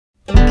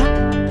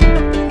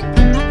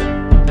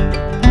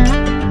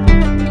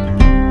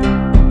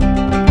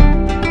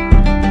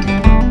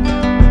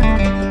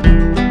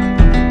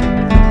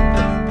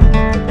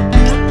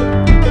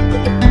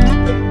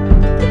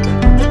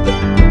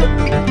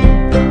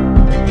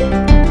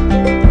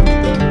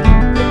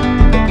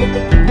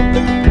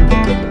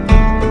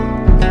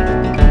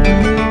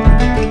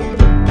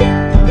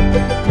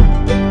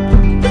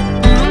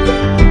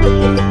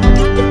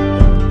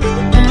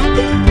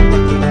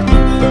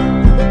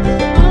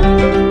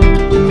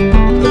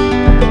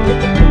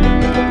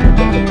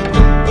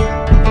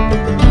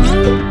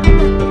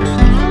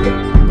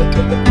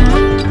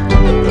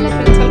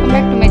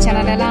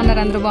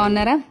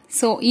బాగున్నారా?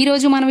 సో ఈ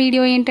రోజు మన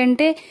వీడియో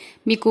ఏంటంటే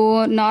మీకు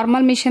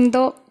నార్మల్ మిషన్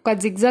తో ఒక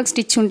జిగ్జాగ్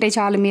స్టిచ్ ఉంటే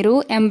చాలు మీరు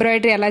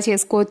ఎంబ్రాయిడరీ ఎలా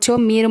చేసుకోవచ్చో,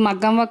 మీరు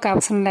మగ్గం వర్క్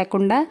అవసరం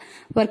లేకుండా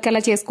వర్క్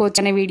ఎలా చేసుకోవచ్చు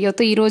అనే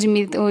వీడియోతో ఈ రోజు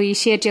మీతో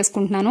షేర్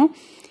చేసుకుంటున్నాను.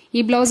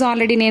 ఈ బ్లౌజ్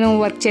ఆల్రెడీ నేను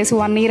వర్క్ చేసి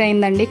 1 year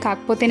అయిందండి.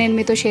 కాకపోతే నేను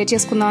మీతో షేర్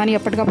చేసుకుందామని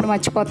ఎప్పటికప్పుడు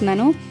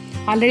మర్చిపోతున్నాను.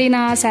 ఆల్రెడీ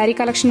నా శారీ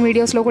కలెక్షన్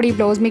వీడియోస్లో కూడా ఈ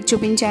బ్లౌజ్ మీకు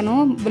చూపించాను,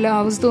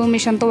 బ్లౌజ్తో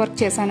మిషన్తో వర్క్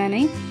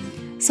చేశానని.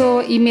 సో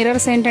ఈ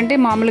మిర్రర్స్ ఏంటంటే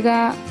మామూలుగా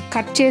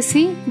కట్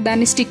చేసి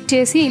దాన్ని స్టిక్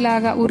చేసి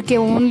ఇలాగా ఊరికే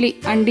ఓన్లీ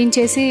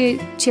అంటించేసి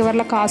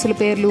చివర్ల కాసుల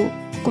పేర్లు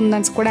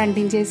కుందన్స్ కూడా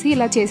అంటించేసి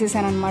ఇలా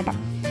చేసేసాను అనమాట.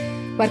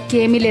 వర్క్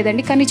ఏమీ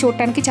లేదండి, కానీ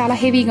చూడటానికి చాలా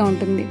హెవీగా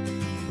ఉంటుంది.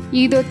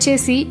 ఇది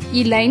వచ్చేసి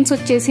ఈ లైన్స్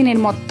వచ్చేసి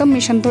నేను మొత్తం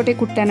మిషన్ తోటే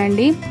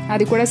కుట్టానండి.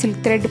 అది కూడా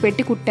సిల్క్ థ్రెడ్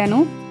పెట్టి కుట్టాను.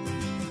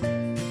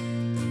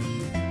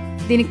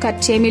 దీనికి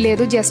ఖర్చు ఏమీ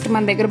లేదు, జస్ట్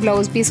మన దగ్గర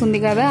బ్లౌజ్ పీస్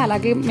ఉంది కదా,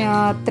 అలాగే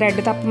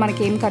థ్రెడ్ తప్ప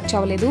మనకి ఏం ఖర్చు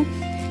అవ్వలేదు.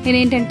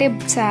 నేనేంటంటే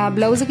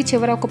బ్లౌజ్కి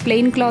చివర ఒక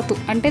ప్లెయిన్ క్లాత్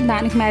అంటే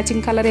దానికి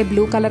మ్యాచింగ్ కలరే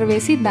బ్లూ కలర్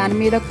వేసి దాని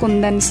మీద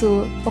కుందన్స్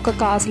ఒక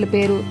కాసుల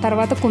పేరు,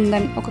 తర్వాత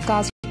కుందన్ ఒక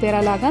కాసుల పేరు,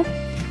 అలాగా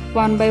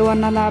 1 by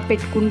 1 అలా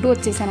పెట్టుకుంటూ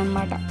వచ్చేసాను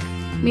అనమాట.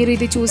 మీరు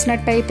ఇది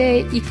చూసినట్టయితే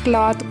ఈ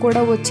క్లాత్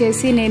కూడా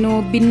వచ్చేసి నేను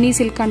బిన్నీ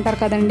సిల్క్ అంటారు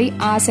కదండి,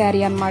 ఆ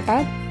శారీ అనమాట.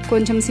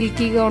 కొంచెం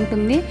సిల్కీగా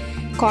ఉంటుంది.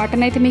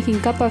 కాటన్ అయితే మీకు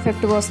ఇంకా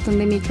పర్ఫెక్ట్గా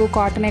వస్తుంది. మీకు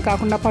కాటనే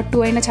కాకుండా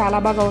పట్టు అయినా చాలా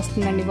బాగా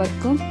వస్తుందండి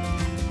వర్క్.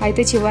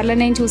 అయితే చివర్లో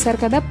నేను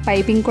చూసారు కదా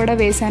పైపింగ్ కూడా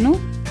వేశాను,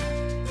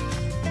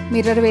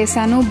 మిర్రర్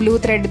వేసాను, బ్లూ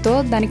థ్రెడ్తో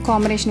దానికి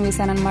కాంబినేషన్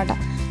వేసాను అనమాట.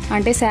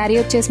 అంటే శారీ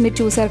వచ్చేసి మీరు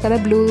చూసారు కదా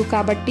బ్లూ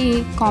కాబట్టి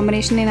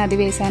కాంబినేషన్ నేను అది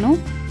వేశాను.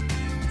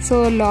 సో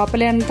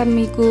లోపల అంతా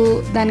మీకు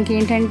దానికి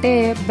ఏంటంటే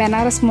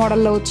బెనారస్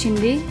మోడల్లో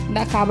వచ్చింది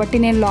కాబట్టి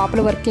నేను లోపల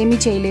వర్క్ ఏమీ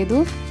చేయలేదు,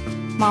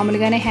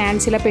 మామూలుగానే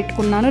హ్యాండ్స్ ఇలా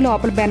పెట్టుకున్నాను.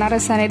 లోపల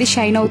బెనారస్ అనేది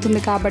షైన్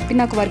అవుతుంది కాబట్టి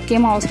నాకు వర్క్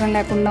ఏం అవసరం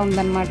లేకుండా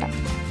ఉందన్నమాట.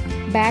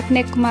 బ్యాక్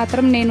నెక్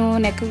మాత్రం నేను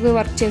నెక్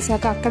వర్క్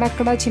చేశాక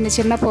అక్కడక్కడ చిన్న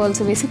చిన్న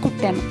పర్ల్స్ వేసి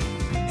కుట్టాను.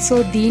 సో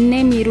దీన్నే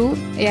మీరు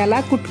ఎలా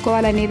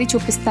కుట్టుకోవాలనేది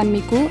చూపిస్తాను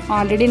మీకు.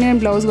 ఆల్రెడీ నేను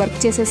బ్లౌజ్ వర్క్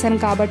చేసేసాను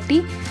కాబట్టి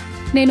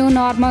నేను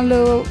నార్మల్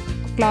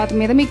క్లాత్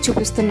మీద మీకు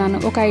చూపిస్తున్నాను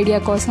ఒక ఐడియా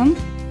కోసం.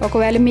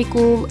 ఒకవేళ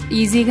మీకు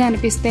ఈజీగా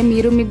అనిపిస్తే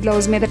మీరు మీ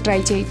బ్లౌజ్ మీద ట్రై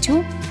చేయొచ్చు.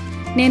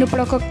 నేను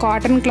ఇప్పుడు ఒక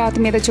కాటన్ క్లాత్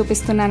మీద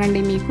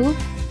చూపిస్తున్నానండి మీకు.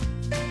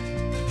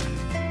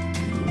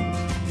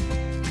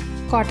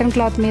 కాటన్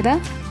క్లాత్ మీద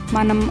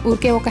మనం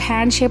ఊరికే ఒక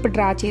హ్యాండ్ షేప్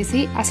డ్రా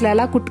చేసి అసలు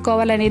ఎలా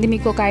కుట్టుకోవాలనేది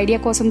మీకు ఒక ఐడియా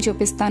కోసం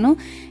చూపిస్తాను.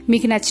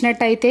 మీకు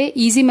నచ్చినట్టయితే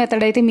ఈజీ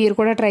మెథడ్ అయితే మీరు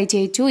కూడా ట్రై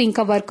చేయొచ్చు.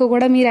 ఇంకా వర్క్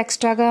కూడా మీరు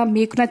ఎక్స్ట్రాగా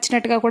మీకు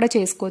నచ్చినట్టుగా కూడా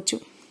చేసుకోవచ్చు.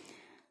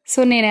 సో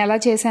నేను ఎలా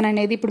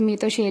చేశాననేది ఇప్పుడు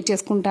మీతో షేర్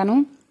చేసుకుంటాను.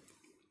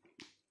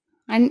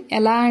 అండ్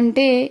ఎలా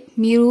అంటే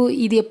మీరు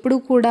ఇది ఎప్పుడు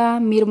కూడా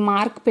మీరు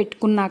మార్క్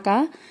పెట్టుకున్నాక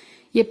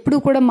ఎప్పుడు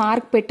కూడా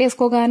మార్క్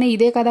పెట్టేసుకోగానే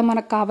ఇదే కదా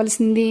మనకు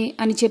కావాల్సింది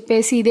అని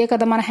చెప్పేసి ఇదే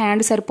కదా మన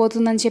హ్యాండ్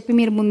సరిపోతుందని చెప్పి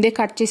మీరు ముందే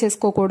కట్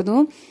చేసేసుకోకూడదు.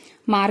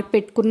 మార్క్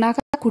పెట్టుకున్నాక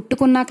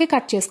కుట్టుకున్నాకే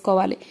కట్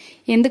చేసుకోవాలి.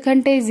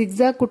 ఎందుకంటే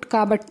జిగ్జాగ్ కుట్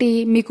కాబట్టి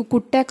మీకు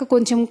కుట్టాక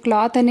కొంచెం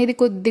క్లాత్ అనేది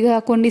కొద్దిగా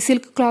కొన్ని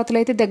సిల్క్ క్లాత్లు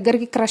అయితే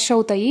దగ్గరికి క్రష్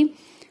అవుతాయి.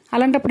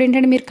 అలాంటప్పుడు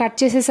ఏంటంటే మీరు కట్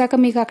చేసేసాక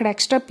మీకు అక్కడ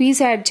ఎక్స్ట్రా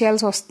పీస్ యాడ్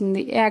చేయాల్సి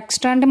వస్తుంది.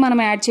 ఎక్స్ట్రా అంటే మనం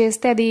యాడ్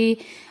చేస్తే అది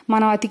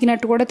మనం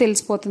అతికినట్టు కూడా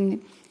తెలిసిపోతుంది.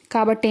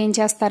 కాబట్టి ఏం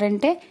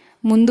చేస్తారంటే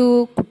ముందు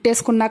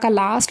కుట్టేసుకున్నాక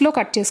లాస్ట్లో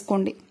కట్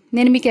చేసుకోండి.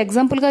 నేను మీకు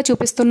ఎగ్జాంపుల్గా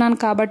చూపిస్తున్నాను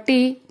కాబట్టి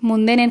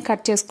ముందే నేను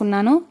కట్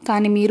చేసుకున్నాను,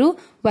 కానీ మీరు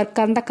వర్క్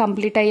అంతా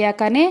కంప్లీట్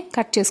అయ్యాకనే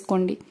కట్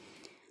చేసుకోండి.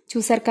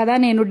 చూసారు కదా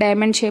నేను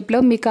డైమండ్ షేప్లో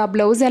మీకు ఆ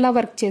బ్లౌజ్ ఎలా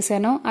వర్క్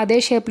చేశానో అదే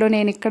షేప్లో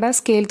నేను ఇక్కడ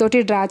స్కేల్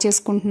తోటి డ్రా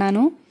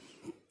చేసుకుంటున్నాను.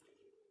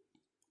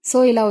 సో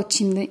ఇలా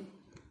వచ్చింది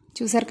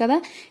చూసారు కదా.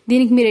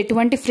 దీనికి మీరు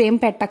ఎటువంటి ఫ్రేమ్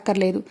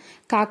పెట్టక్కర్లేదు.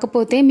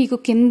 కాకపోతే మీకు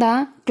కింద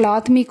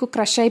క్లాత్ మీకు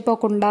క్రష్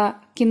అయిపోకుండా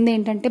కింద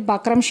ఏంటంటే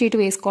బక్రం షీట్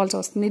వేసుకోవాల్సి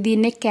వస్తుంది.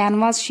 దీన్నే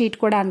క్యాన్వాస్ షీట్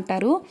కూడా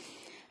అంటారు.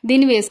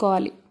 దీన్ని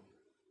వేసుకోవాలి.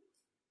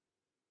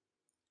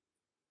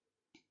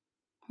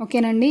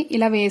 ఓకేనండి,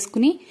 ఇలా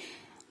వేసుకుని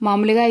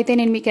మామూలుగా అయితే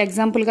నేను మీకు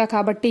ఎగ్జాంపుల్గా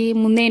కాబట్టి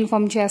ముందే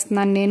ఇన్ఫార్మ్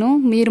చేస్తున్నాను నేను.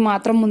 మీరు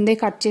మాత్రం ముందే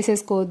కట్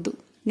చేసేసుకోవద్దు.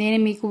 నేను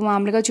మీకు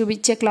మామూలుగా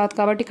చూపించే క్లాత్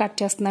కాబట్టి కట్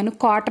చేస్తున్నాను.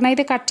 కాటన్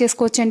అయితే కట్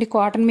చేసుకోవచ్చండి,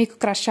 కాటన్ మీకు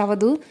క్రష్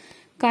అవ్వదు.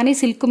 కానీ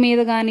సిల్క్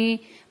మీద కానీ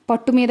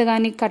పట్టు మీద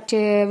కానీ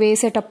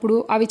వేసేటప్పుడు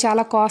అవి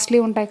చాలా కాస్ట్లీ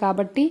ఉంటాయి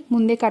కాబట్టి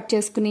ముందే కట్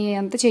చేసుకుని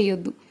అంత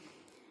చేయొద్దు.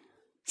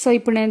 సో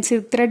ఇప్పుడు నేను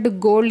సిల్క్ థ్రెడ్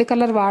గోల్డ్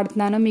కలర్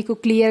వాడుతున్నాను, మీకు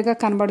క్లియర్గా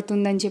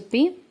కనబడుతుందని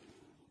చెప్పి.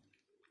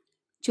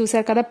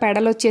 చూసారు కదా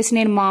పెడల్ వచ్చేసి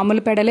నేను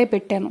మామూలు పెడలే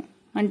పెట్టాను.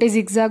 అంటే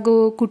జిగ్జాగ్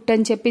కుట్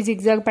అని చెప్పి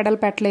జిగ్జాగ్ పెడల్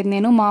పెట్టలేదు,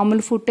 నేను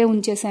మామూలు ఫుట్టే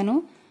ఉంచేశాను.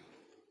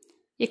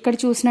 ఇక్కడ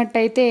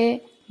చూసినట్టయితే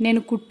నేను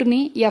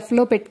కుట్టుని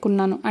ఎఫ్లో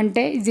పెట్టుకున్నాను,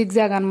 అంటే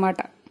జిగ్జాగ్ అనమాట.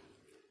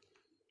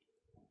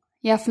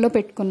 ఎఫ్లో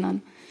పెట్టుకున్నాను.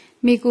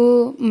 మీకు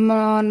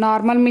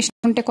నార్మల్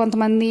మిషన్ ఉంటే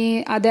కొంతమంది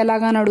అది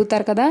ఎలాగని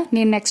అడుగుతారు కదా,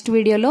 నేను నెక్స్ట్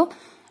వీడియోలో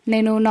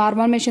నేను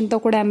నార్మల్ మిషన్తో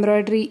కూడా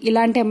ఎంబ్రాయిడరీ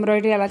ఇలాంటి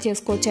ఎంబ్రాయిడరీ ఎలా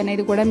చేసుకోవచ్చు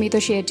అనేది కూడా మీతో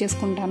షేర్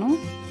చేసుకుంటాను.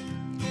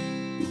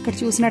 ఇక్కడ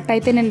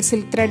చూసినట్టయితే నేను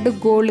సిల్క్ థ్రెడ్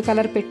గోల్డ్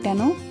కలర్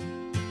పెట్టాను.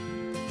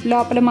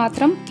 లోపల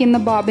మాత్రం కింద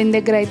బాబిన్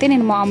దగ్గర అయితే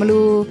నేను మామూలు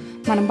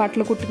మనం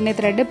బట్టలు కుట్టుకునే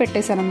థ్రెడ్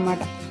పెట్టేశాను అనమాట.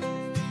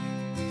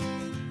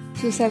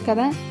 చూసారు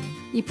కదా.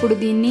 ఇప్పుడు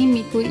దీన్ని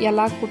మీకు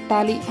ఎలా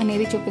కుట్టాలి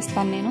అనేది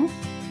చూపిస్తాను నేను.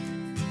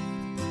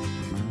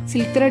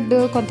 సిల్క్ థ్రెడ్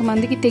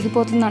కొంతమందికి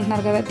తెగిపోతుంది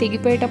అంటున్నారు కదా,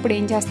 తెగిపోయేటప్పుడు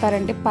ఏం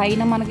చేస్తారంటే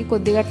పైన మనకి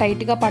కొద్దిగా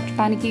టైట్గా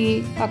పట్టడానికి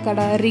అక్కడ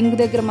రింగ్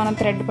దగ్గర మనం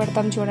థ్రెడ్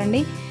పెడతాం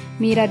చూడండి,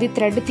 మీరు అది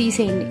థ్రెడ్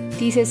తీసేయండి.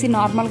 తీసేసి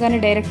నార్మల్గానే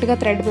డైరెక్ట్గా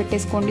థ్రెడ్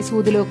పెట్టేసుకోండి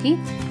సూదిలోకి,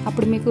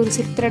 అప్పుడు మీకు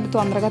సిల్క్ థ్రెడ్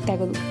తొందరగా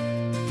తెగదు.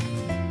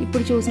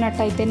 ఇప్పుడు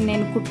చూసినట్టయితే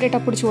నేను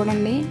కుట్టేటప్పుడు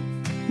చూడండి,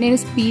 నేను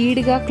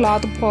స్పీడ్గా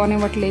క్లాత్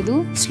పోనివ్వట్లేదు,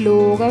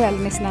 స్లోగా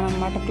వెళ్ళనిస్తున్నాను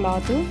అనమాట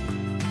క్లాత్.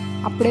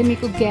 అప్పుడే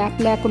మీకు గ్యాప్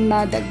లేకుండా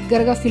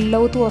దగ్గరగా ఫిల్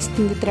అవుతూ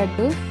వస్తుంది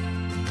థ్రెడ్.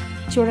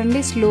 చూడండి,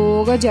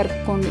 స్లోగా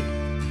జరుపుకోండి.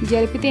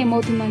 జరిపితే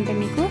ఏమవుతుందంటే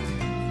మీకు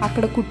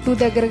అక్కడ కుట్టు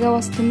దగ్గరగా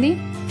వస్తుంది,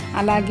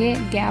 అలాగే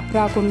గ్యాప్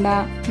రాకుండా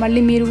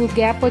మళ్ళీ మీరు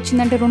గ్యాప్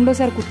వచ్చిందంటే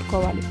రెండోసారి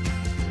కుట్టుకోవాలి,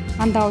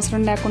 అంత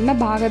అవసరం లేకుండా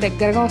బాగా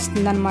దగ్గరగా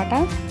వస్తుంది అన్నమాట.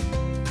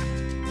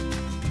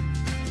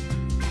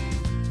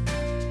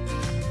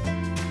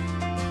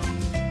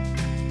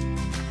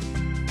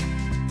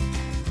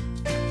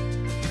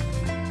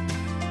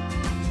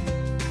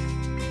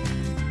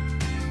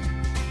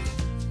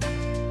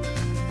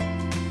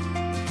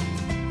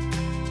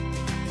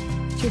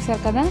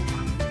 చూసారు కదా,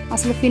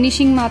 అసలు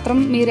ఫినిషింగ్ మాత్రం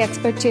మీరు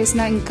ఎక్స్పెక్ట్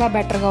చేసిన ఇంకా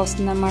బెటర్గా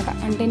వస్తుందన్నమాట.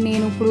 అంటే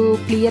నేను ఇప్పుడు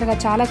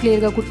చాలా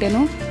క్లియర్గా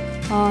కుట్టాను.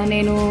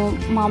 నేను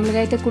మామూలుగా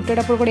అయితే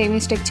కుట్టేటప్పుడు కూడా ఏమీ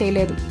మిస్టేక్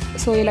చేయలేదు.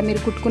 సో ఇలా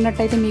మీరు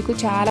కుట్టుకున్నట్టయితే మీకు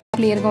చాలా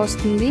క్లియర్గా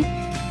వస్తుంది,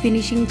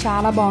 ఫినిషింగ్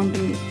చాలా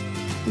బాగుంటుంది.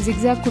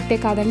 జిగ్జాగ్ కుట్టే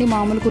కాదండి,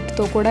 మామూలు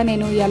కుట్టుతో కూడా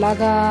నేను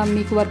ఎలాగా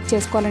మీకు వర్క్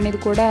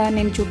చేసుకోవాలనేది కూడా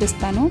నేను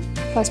చూపిస్తాను.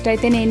 ఫస్ట్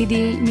అయితే నేను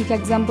ఇది మీకు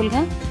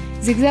ఎగ్జాంపుల్గా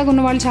జిగ్జాగ్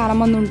ఉన్న వాళ్ళు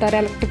చాలామంది ఉంటారు,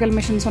 ఎలక్ట్రికల్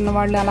మెషిన్స్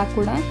ఉన్నవాళ్ళు, అలా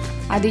కూడా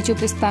అది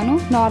చూపిస్తాను.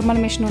 నార్మల్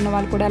మెషిన్ ఉన్న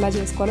వాళ్ళు కూడా ఎలా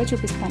చేసుకోవాలో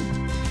చూపిస్తాను.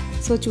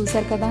 సో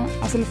చూసారు కదా,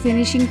 అసలు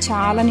ఫినిషింగ్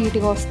చాలా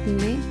నీట్గా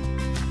వస్తుంది.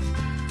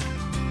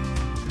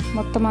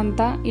 మొత్తం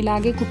అంతా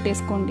ఇలాగే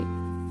కుట్టేసుకోండి.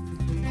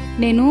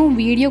 నేను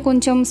వీడియో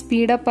కొంచెం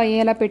స్పీడప్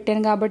అయ్యేలా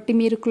పెట్టాను కాబట్టి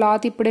మీరు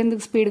క్లాత్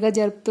ఇప్పుడెందుకు స్పీడ్గా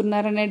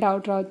జరుపుతున్నారనే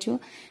డౌట్ రావచ్చు.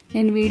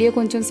 నేను వీడియో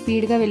కొంచెం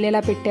స్పీడ్గా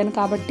వెళ్ళేలా పెట్టాను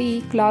కాబట్టి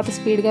క్లాత్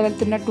స్పీడ్గా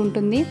వెళ్తున్నట్టు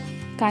ఉంటుంది,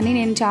 కానీ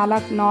నేను చాలా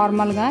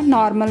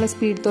నార్మల్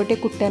స్పీడ్ తోటే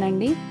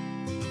కుట్టానండి.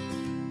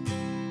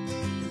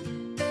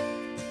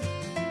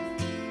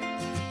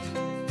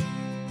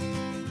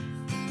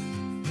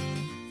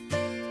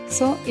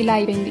 సో ఇలా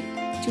అయిపోయింది.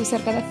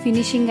 చూసారు కదా,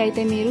 ఫినిషింగ్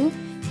అయితే మీరు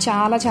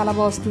చాలా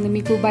బాగా వస్తుంది.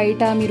 మీకు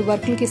బయట మీరు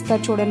వర్క్లకి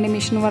ఇస్తారు చూడండి,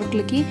 మిషన్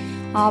వర్క్లకి,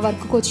 ఆ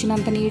వర్క్కి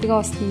వచ్చినంత నీట్గా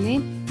వస్తుంది.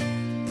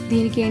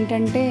 దీనికి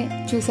ఏంటంటే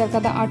చూసారు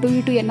కదా, అటు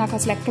ఇటు నాకు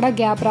అసలు ఎక్కడా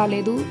గ్యాప్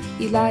రాలేదు.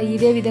 ఇలా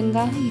ఇదే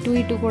విధంగా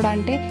ఇటు కూడా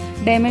అంటే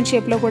డైమండ్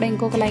షేప్లో కూడా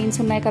ఇంకొక లైన్స్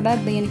ఉన్నాయి కదా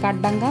దీనికి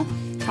అడ్డంగా,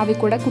 అవి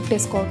కూడా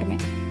కుట్టేసుకోవటమే.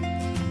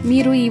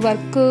 మీరు ఈ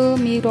వర్క్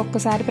మీరు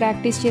ఒక్కసారి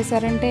ప్రాక్టీస్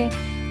చేశారంటే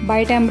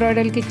బయట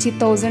ఎంబ్రాయిడరీకి ఇచ్చి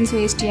థౌజండ్స్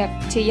వేస్ట్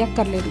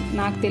చెయ్యక్కర్లేదు.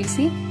 నాకు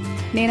తెలిసి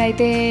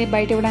నేనైతే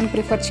బయట ఇవ్వడానికి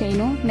ప్రిఫర్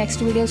చేయను.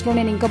 నెక్స్ట్ వీడియోస్లో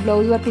నేను ఇంకా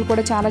బ్లౌజ్ వర్క్లు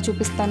కూడా చాలా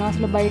చూపిస్తాను.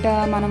 అసలు బయట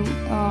మనం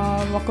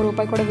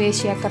 ₹1 కూడా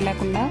వేస్ట్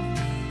చేయక్కర్లేకుండా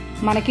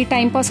మనకి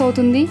టైంపాస్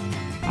అవుతుంది.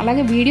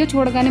 అలాగే వీడియో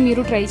చూడగానే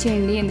మీరు ట్రై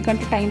చేయండి,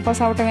 ఎందుకంటే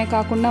టైంపాస్ అవటమే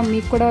కాకుండా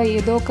మీకు కూడా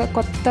ఏదో ఒక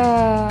కొత్త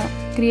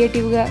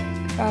క్రియేటివ్గా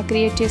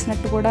క్రియేట్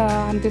చేసినట్టు కూడా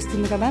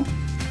అనిపిస్తుంది కదా.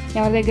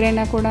 ఎవరి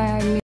దగ్గరైనా కూడా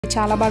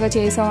చాలా బాగా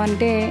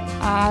చేసామంటే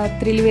ఆ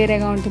థ్రిల్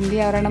వేరేగా ఉంటుంది,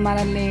 ఎవరైనా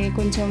మనల్ని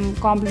కొంచెం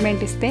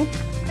కాంప్లిమెంట్ ఇస్తే.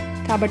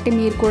 కాబట్టి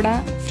మీరు కూడా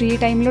ఫ్రీ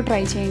టైంలో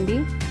ట్రై చేయండి.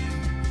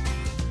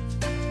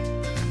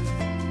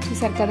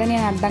 చూసారు కదా,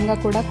 నేను అడ్డంగా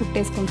కూడా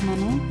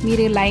కుట్టేసుకుంటున్నాను.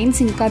 మీరు లైన్స్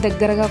ఇంకా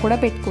దగ్గరగా కూడా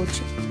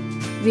పెట్టుకోవచ్చు,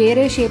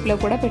 వేరే షేప్లో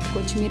కూడా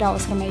పెట్టుకోవచ్చు మీరు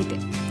అవసరమైతే.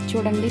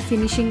 చూడండి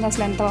ఫినిషింగ్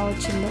అసలు ఎంత బాగా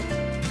వచ్చిందో.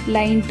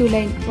 లైన్ టు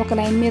లైన్, ఒక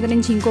లైన్ మీద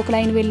నుంచి ఇంకొక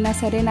లైన్ వెళ్ళినా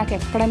సరే నాకు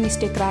ఎక్కడ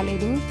మిస్టేక్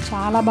రాలేదు,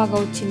 చాలా బాగా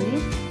వచ్చింది.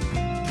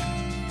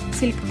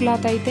 సిల్క్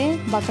క్లాత్ అయితే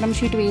బక్రం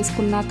షీట్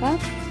వేసుకున్నాక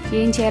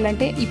ఏం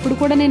చేయాలంటే, ఇప్పుడు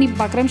కూడా నేను ఈ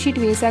బక్రం షీట్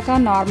వేసాక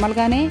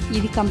నార్మల్గానే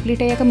ఇది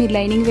కంప్లీట్ అయ్యాక మీరు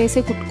లైనింగ్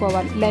వేసే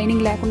కుట్టుకోవాలి,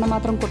 లైనింగ్ లేకుండా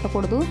మాత్రం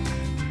కుట్టకూడదు.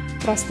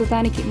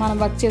 ప్రస్తుతానికి మనం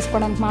వర్క్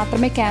చేసుకోవడానికి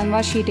మాత్రమే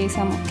క్యాన్వాస్ షీట్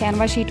వేసాము.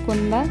 క్యాన్వాస్ షీట్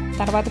కింద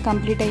తర్వాత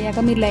కంప్లీట్ అయ్యాక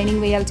మీరు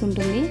లైనింగ్ వేయాల్సి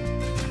ఉంటుంది.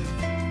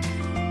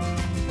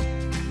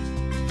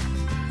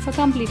 సో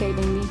కంప్లీట్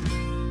అయిపోయింది.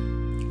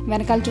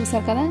 వెనకాల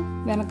చూసారు కదా,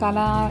 వెనకాల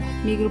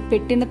మీకు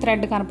పెట్టిన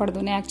థ్రెడ్ కనపడదు.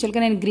 నేను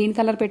యాక్చువల్గా నేను గ్రీన్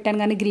కలర్ పెట్టాను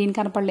కానీ గ్రీన్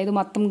కనపడలేదు,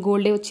 మొత్తం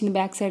గోల్డే వచ్చింది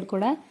బ్యాక్ సైడ్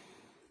కూడా.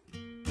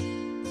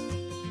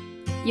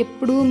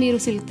 ఎప్పుడు మీరు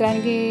సిల్క్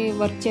థ్రెడ్కి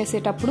వర్క్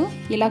చేసేటప్పుడు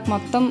ఇలా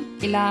మొత్తం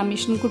ఇలా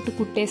మిషన్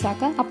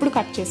కుట్టేశాక అప్పుడు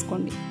కట్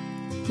చేసుకోండి,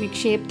 మీకు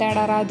షేప్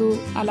తేడా రాదు.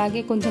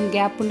 అలాగే కొంచెం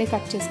గ్యాప్ ఉండే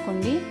కట్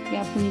చేసుకోండి,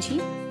 గ్యాప్ నుంచి.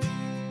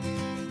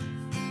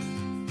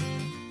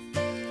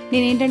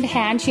 నేనేంటంటే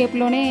హ్యాండ్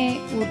షేప్లోనే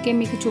ఊరికే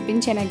మీకు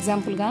చూపించాను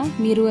ఎగ్జాంపుల్గా.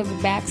 మీరు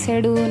బ్యాక్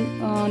సైడ్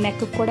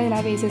నెక్ కూడా ఇలా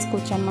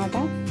వేసేసుకోవచ్చు అనమాట.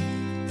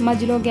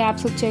 మధ్యలో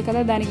గ్యాప్స్ వచ్చాయి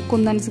కదా, దానికి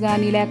కుందన్స్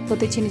కానీ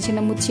లేకపోతే చిన్న చిన్న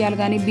ముత్యాలు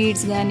కానీ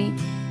బీడ్స్ కానీ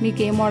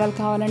మీకు ఏ మోడల్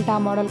కావాలంటే ఆ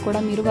మోడల్ కూడా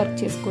మీరు వర్క్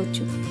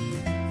చేసుకోవచ్చు.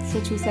 సో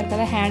చూసారు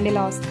కదా, హ్యాండ్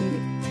ఇలా వస్తుంది.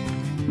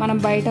 మనం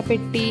బయట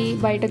పెట్టి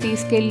బయట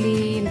తీసుకెళ్ళి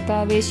ఇంత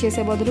వేస్ట్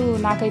చేసే బదులు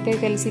నాకైతే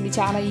తెలిసి ఇది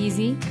చాలా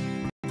ఈజీ.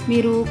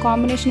 మీరు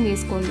కాంబినేషన్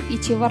వేసుకోండి, ఈ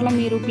చివర్లో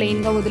మీరు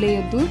ప్లెయిన్గా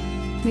వదిలేయొద్దు.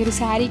 మీరు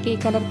శారీకి ఏ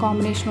కలర్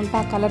కాంబినేషన్ ఉంటే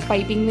ఆ కలర్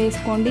పైపింగ్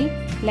వేసుకోండి,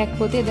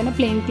 లేకపోతే ఏదైనా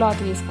ప్లెయిన్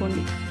క్లాత్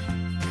వేసుకోండి.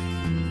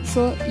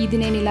 సో ఇది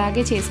నేను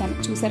ఇలాగే చేశాను.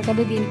 చూసారు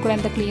కదా, దీనికి కూడా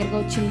ఎంత క్లియర్గా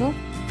వచ్చిందో.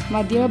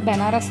 మధ్యలో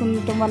బెనారస్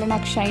ఉండటం వల్ల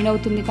నాకు షైన్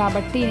అవుతుంది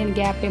కాబట్టి నేను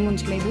గ్యాప్ ఏమి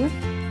ఉంచలేదు.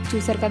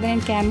 చూసారు కదా,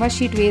 నేను క్యాన్వాస్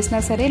షీట్ వేసినా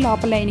సరే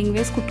లోపల లైనింగ్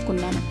వేసి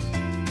కుట్టుకున్నాను.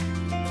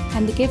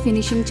 అందుకే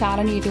ఫినిషింగ్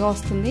చాలా నీట్గా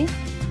వస్తుంది,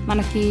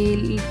 మనకి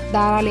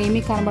దారాలు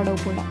ఏమీ కనబడవు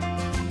కూడా.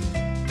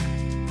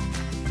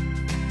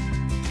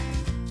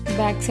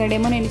 బ్యాక్ సైడ్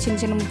ఏమో నేను చిన్న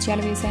చిన్న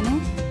ముత్యాలు వేసాను.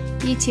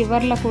 ఈ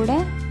చివర్లో కూడా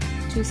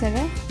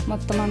చూసాగా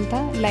మొత్తం అంతా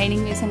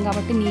లైనింగ్ వేసాను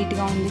కాబట్టి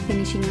నీట్గా ఉంది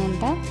ఫినిషింగ్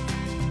అంతా.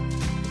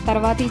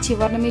 తర్వాత ఈ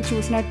చివర్ని మీరు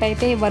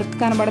చూసినట్టయితే వర్క్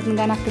కనబడుతుంది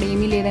కానీ అక్కడ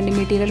ఏమీ లేదండి.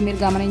 మెటీరియల్ మీరు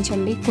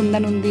గమనించండి,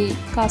 కుందన్ ఉంది,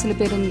 కాసుల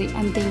పేరు ఉంది,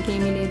 అంతే,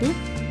 ఇంకేమీ లేదు.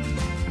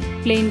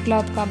 ప్లెయిన్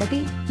క్లాత్ కాబట్టి.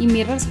 ఈ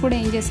మిర్రర్స్ కూడా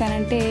ఏం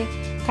చేశానంటే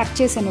కట్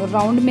చేశాను,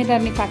 రౌండ్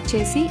మిర్రర్ని కట్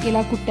చేసి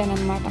ఇలా కుట్టాను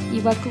అనమాట. ఈ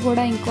వర్క్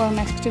కూడా ఇంకో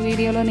నెక్స్ట్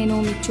వీడియోలో నేను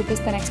మీకు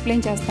చూపిస్తాను,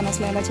 ఎక్స్ప్లెయిన్ చేస్తాను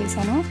అసలు ఎలా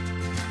చేశాను.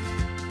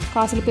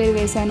 కాసుల పేరు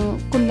వేశాను,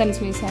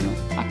 కుందన్స్ వేశాను,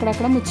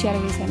 అక్కడక్కడ ముత్యాలు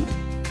వేశాను.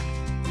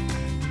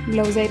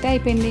 బ్లౌజ్ అయితే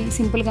అయిపోయింది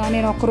సింపుల్గా.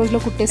 నేను ఒక్క రోజులో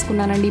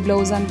కుట్టేసుకున్నానండి ఈ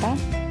బ్లౌజ్ అంతా.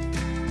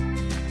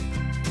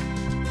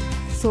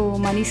 సో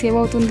మనీ సేవ్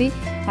అవుతుంది.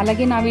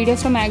 అలాగే నా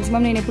వీడియోస్లో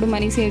మ్యాక్సిమం నేను ఎప్పుడు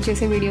మనీ సేవ్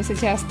చేసే వీడియోస్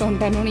చేస్తూ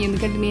ఉంటాను,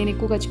 ఎందుకంటే నేను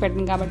ఎక్కువ ఖర్చు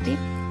పెట్టను కాబట్టి.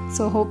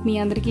 సో హోప్ మీ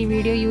అందరికీ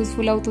వీడియో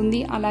యూస్ఫుల్ అవుతుంది.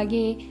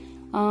 అలాగే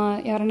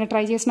ఎవరైనా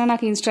ట్రై చేసినా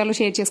నాకు ఇన్స్టాలో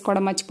షేర్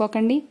చేసుకోవడం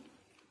మర్చిపోకండి.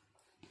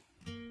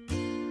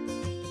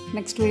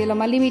 నెక్స్ట్ వీడియోలో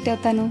మళ్ళీ మీట్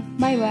అవుతాను.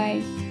 Bye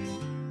bye.